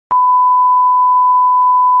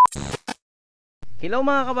Hello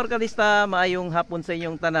mga kabarkadista, maayong hapon sa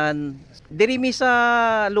inyong tanan. Diri mi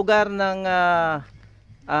sa lugar ng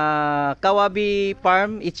Kawabi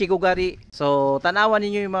Farm, Ichigugari. So tanawan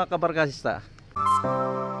ninyo yung mga kabarkadista.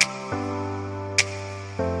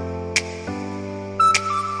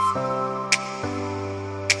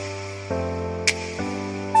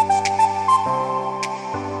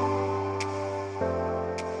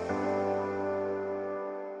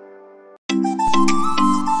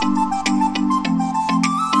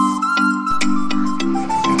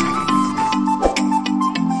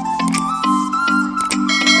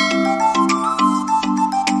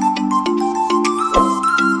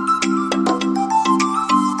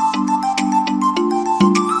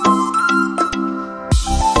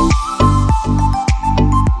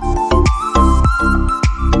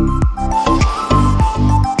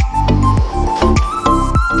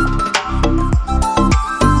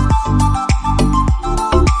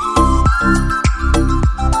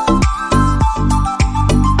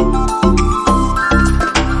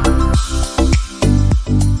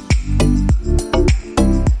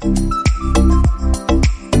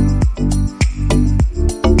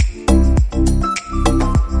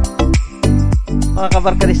 Mga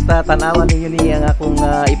kabarkadista, tanawan ninyo niya ang akong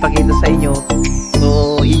ipakita sa inyo.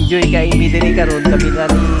 So enjoy kay midiri karon kami na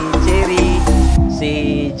ni Cherry, si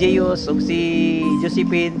Jeyos ug si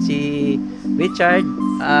Josephine, si Richard.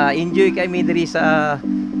 Enjoy kay midiri sa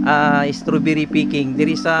strawberry picking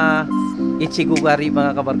diri sa Ichigugari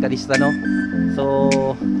mga kabarkadista, no. So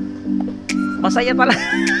masaya talaga.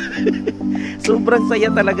 Sobrang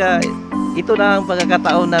saya talaga. Ito na ang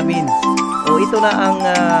pagkakataon namin. O ito na ang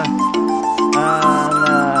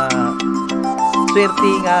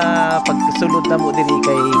swerte nga pagsulod na mo diri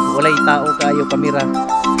kay walay tao kayo kamera.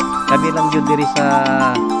 Kami lang yun diri sa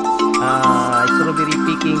strawberry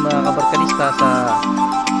picking mga kabarkadista sa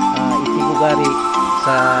Ichigugari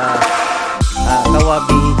sa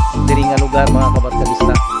Kawabi diri nga lugar mga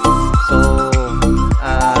kabarkadista. So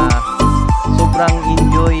sobrang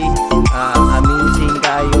enjoy, amazing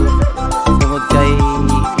kayo tungod kay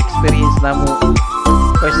experience namo.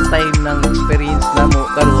 First time ng experience namo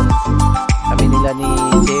karon kami nila ni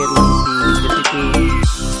Cherry, si Josephine,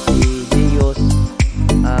 si Jeyos.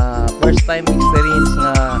 First time experience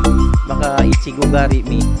nga maka Ichigugari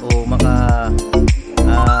mi o maka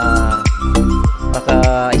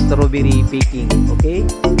strawberry picking. Okay,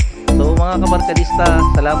 so mga kabarkadista,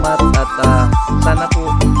 salamat at sana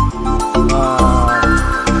po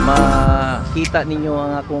makita ninyo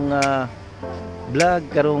ang akong vlog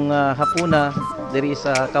karong hapuna diri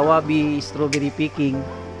sa Kawabi strawberry picking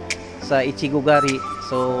sa Ichigugari.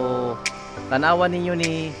 So tanawan ninyo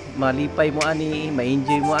ni, malipay mo ani,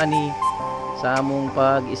 ma-enjoy mo ani sa among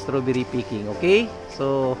pag strawberry picking. Okay,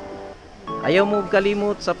 so ayaw mo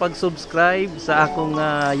kalimot sa pag-subscribe sa akong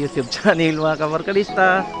YouTube channel mga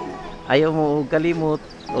kabarkadista. Ayaw mo kalimot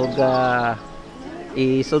og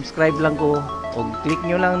i-subscribe lang ko og click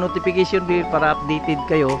nyo lang notification bell para updated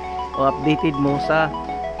kayo o updated mo sa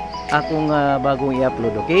akong bagong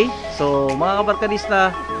i-upload. Okay, so mga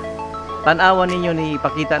kabarkadista, tanawan ninyo ni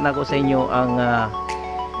ipakita na ko sa inyo ang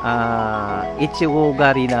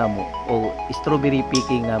Ichigugari namo o strawberry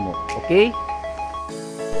picking namo. Okay,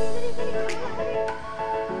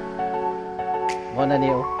 mo na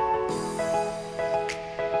niyo.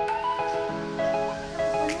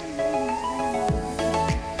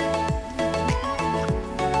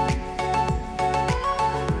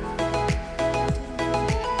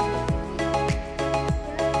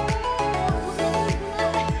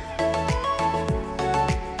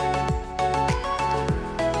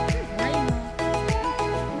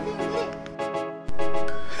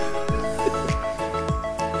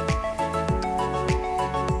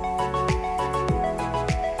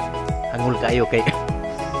 Hangul kayo kay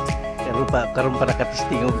karon pa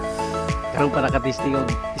nakatisting og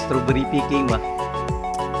strawberry picking ba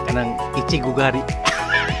kanang Ichigugari.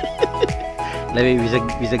 Labi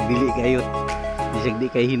bisag dili kayo, bisag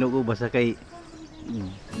di kay hinugo basta kay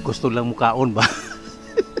gusto lang mukaon ba.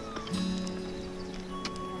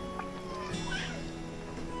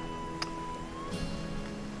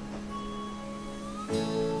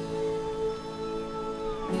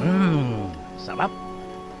 Sarap.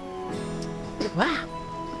 Wah,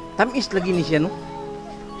 tamis lagi ni siya, no?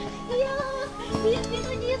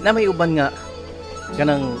 Na may uban nga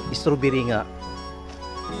kanang strawberry nga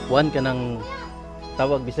kuan kanang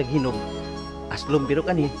tawag bisag hinog aslom pero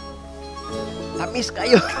kani tamis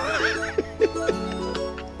kayo.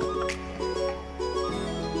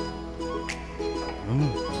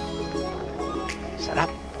 Sarap.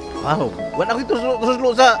 Wow, wala ko ito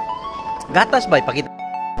tuslo sa gatas ba ipakita.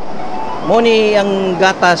 mo ni ang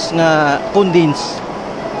gatas nga condense.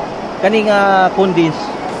 Kani nga condense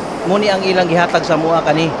mo ni ang ilang gihatag sa mua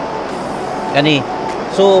kani.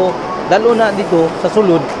 So dalo na dito sa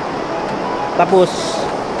sulod. Tapos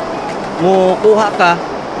mukuha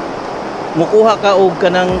ka og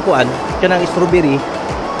kanang kuan, kanang strawberry.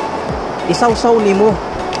 Isawsaw nimo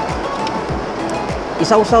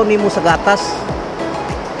sa gatas.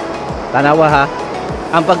 Tanawa ha.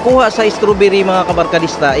 Ang pagkuha sa strawberry mga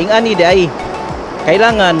kabarkadista, ingani di ay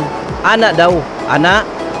kailangan ana daw, ana.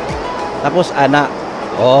 Tapos ana.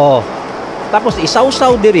 Oh. Tapos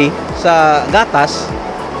isawsaw diri sa gatas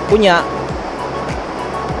kunya.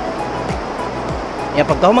 Ya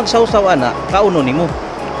pagka magsawsaw ana, kaunon nimo.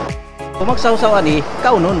 Kung magsawsaw ani,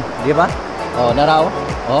 kaunon, di ba? Oh, narao.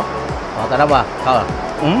 Oh. Oh, tanawa.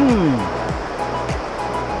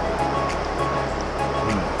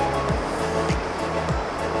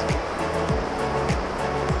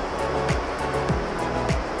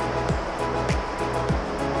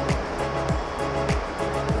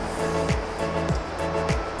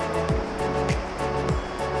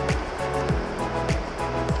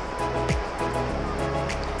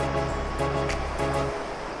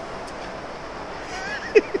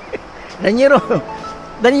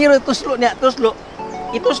 Daniro tuslo niya, tuslo.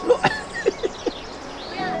 Ituslo.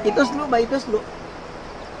 Ituslo ba, ituslo?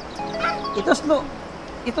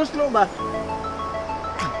 Ituslo ba?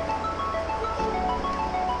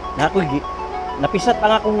 Napisat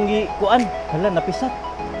ang akong kuan. Hala, napisat.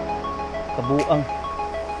 Kabuang.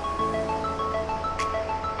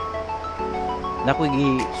 Nakoy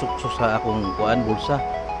sukso sa akong kuan bulsa.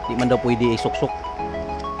 Di man daw pwede isuksok.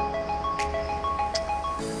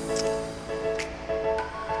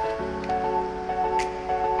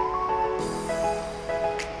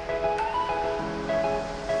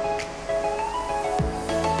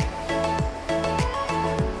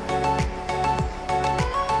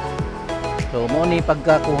 So mo ni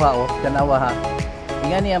pagkakuha tanawa ha.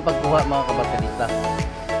 Ingani ang pagkuha mga kabarkadista.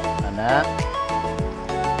 Ana.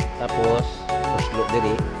 Tapos tuslo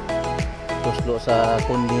diri. Tuslo sa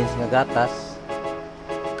condense nga gatas.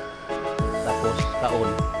 Tapos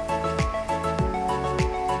kaon.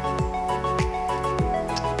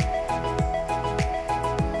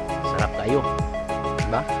 Sarap kayo.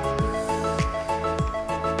 Diba?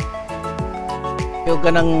 Yung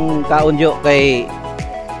ganang kaon jo kay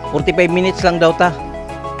 45 minutes lang daw ta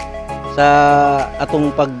sa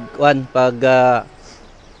atong pag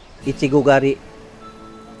itsigugari.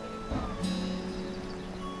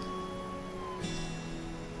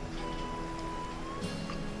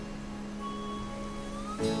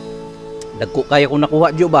 Dagko kaya ko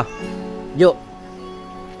nakuha Jo ba? Jo.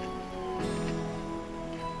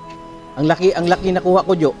 Ang laki nakuha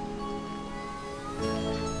ko Jo.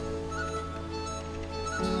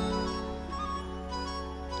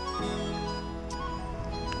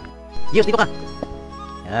 Gios, dito ka.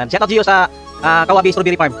 Yan. Shout out Gios sa Kawabi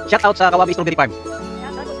Strawberry Farm. Shout out sa Kawabi Strawberry Farm.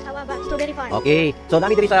 Shout out sa Kawabi Strawberry Farm. Okay. So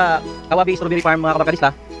nami diri sa Kawabi Strawberry Farm mga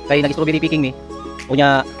kabarkadista. Kay nag-strawberry picking ni.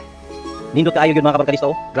 Unya nindot kaayo gyud mga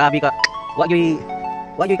kabarkadista oh. Grabe ka. Wa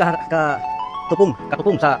gyud ka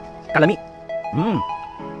katupong sa kalami.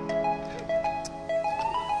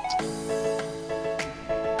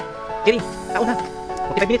 Kini, kaon na.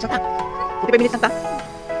 45 minutes lang ta. 45 minutes lang ta.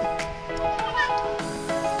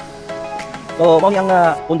 So, mao ni ang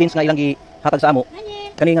condense nga ilang gihatag sa amo.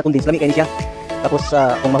 Kani nga condense lami kay ni siya. Tapos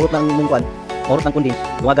kung mahurot nang imong kuan, mahurot nang condense,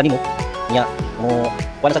 dumagan nimo. Nya mo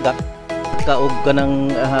kuan sagad kaog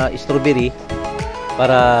kanang strawberry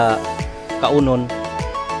para kaunon.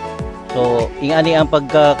 So, ingani ang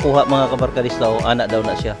pagkuha mga kabarkadista o ana daw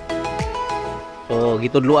na siya. So,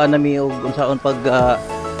 gitudluan nami og unsaon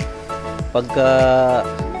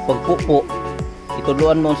pagpupo.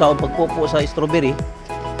 Itudluan mo unsaon pagpupo sa strawberry.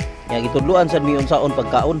 Yang itudluan sa mi unsaon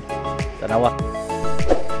pagkaon. Tanawa.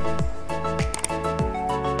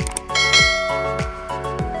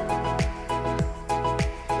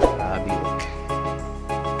 Grabe.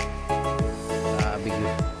 Grabe.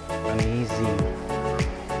 Amazing.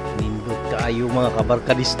 Nindot kaayo mga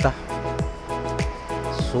kabarkadista.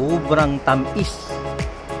 Sobrang tamis.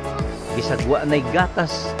 Gisagwa na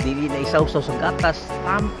gatas, dili na isawsaw sa gatas.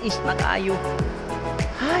 Tamis na kaayo.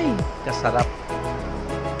 Hay, kasarap.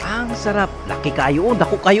 Ang sarap. Laki kayo,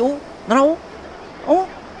 dako kayo. Naraw? Oh.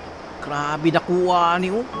 Grabe dakuha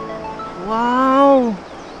ni oh. Wow.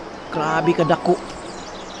 Grabe ka dako.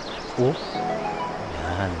 Oh.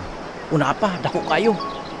 Yan. Una pa, dako kayo.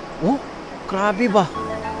 Oh. Grabe ba?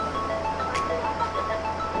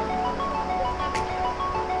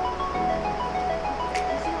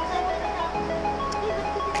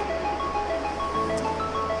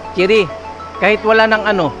 Kiri. Kahit wala ng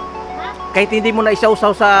ano, kahit hindi mo na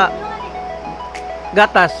isausaw sa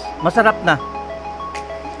gatas, masarap na.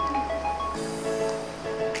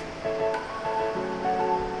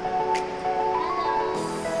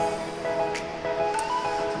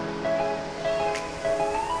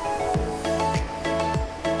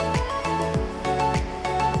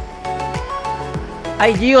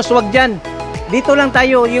 Ay, Gios, wag dyan. Dito lang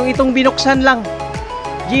tayo, yung itong binuksan lang.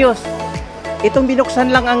 Gios, itong binuksan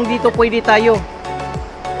lang ang dito pwede tayo.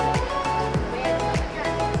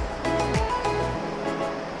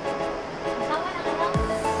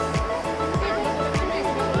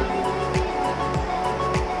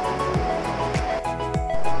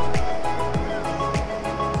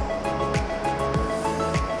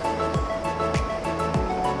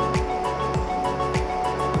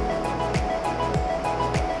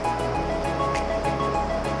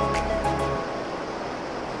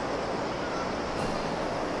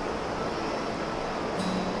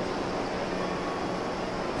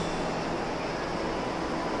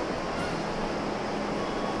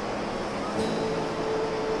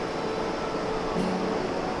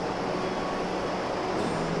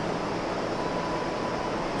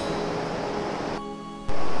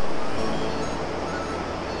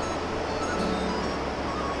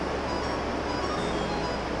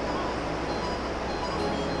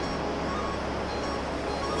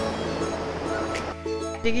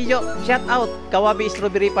 Sige Jo, shout out Kawabi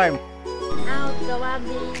Strawberry Farm. Out,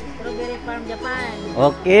 Kawabi, Strawberry Farm, Japan.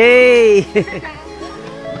 Okay.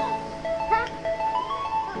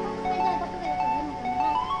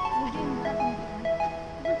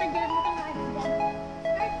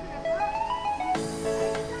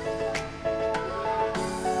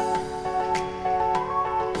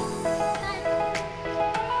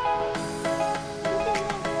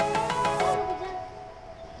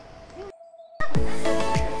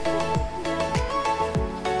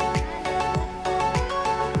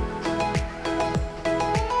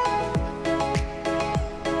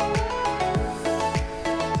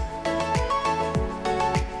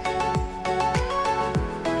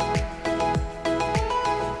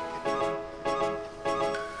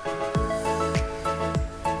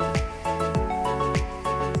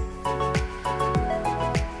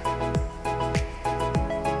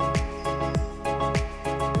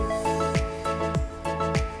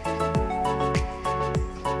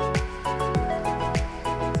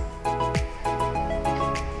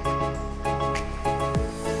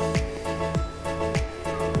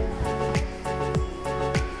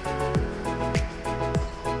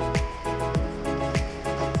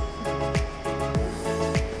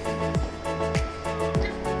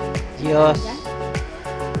 Diyos.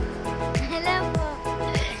 Hello po.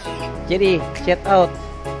 Jerry, shout out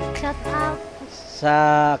Shout out. sa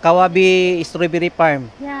Kawabi Strawberry Farm.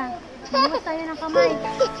 Yeah. Bumas tayo ng kamay.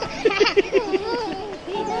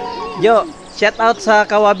 Jo, shout out sa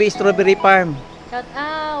Kawabi Strawberry Farm. Shout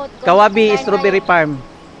out. Kawabi Strawberry Farm.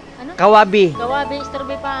 Ano? Kawabi, Kawabi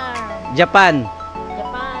Strawberry Farm. Japan.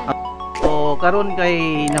 Japan. So karon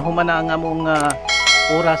kay nahumana ang among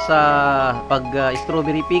oras sa pag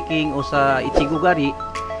strawberry picking o sa Ichigugari.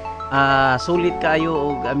 Sulit kayo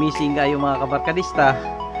og amazing kayo mga kabarkadista.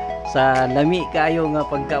 Sa lami kayo nga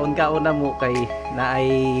pagkaon-kaon na mo kay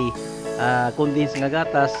naay condensed nga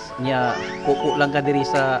gatas nya pupo lang ka diri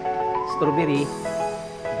sa strawberry.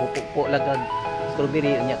 Pupo lang ka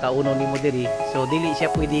strawberry nya kauno nimo diri. So dili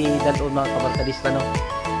siya pwede dalon mga kabarkadista no.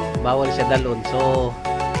 Bawal siya dalon. So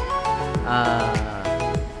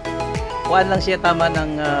kuan lang siya tama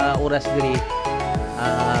ng oras diri.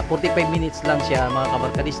 45 minutes lang siya mga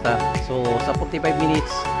kabarkadista. So sa 45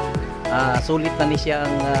 minutes sulit na ni siya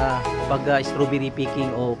ang pag strawberry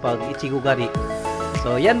picking o pag ichigugari.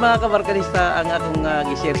 So yan mga kabarkadista ang akong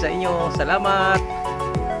gi-share sa inyo. Salamat.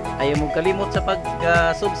 Ayaw mong kalimot sa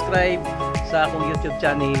pag-subscribe sa akong YouTube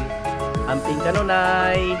channel. Amping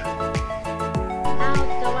Kanunay. Out,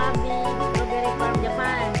 Kawabi Strawberry Farm,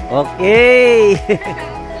 Japan. Okay.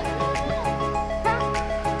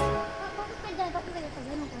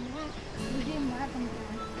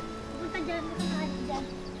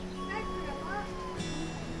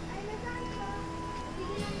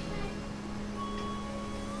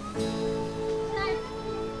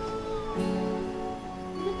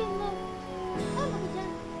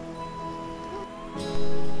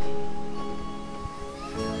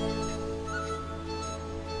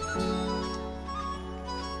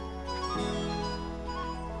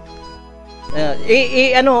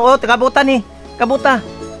 Ano, oh, kabuta ni. Kabuta.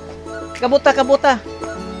 Kabuta.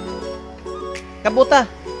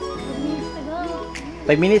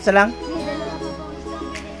 5 minutes na lang.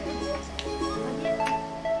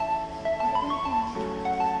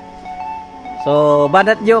 So,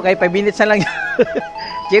 banat nyo kay 5 minutes na lang yun.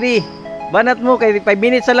 Cherry, banat mo kay 5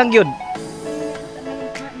 minutes na lang yun.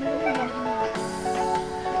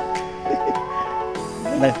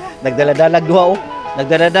 Nagdaladalag duha oh.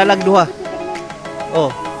 Nagdaladalag duha.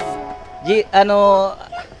 Oh.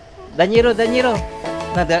 Daniro.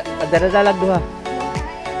 Nagdaladalag duha.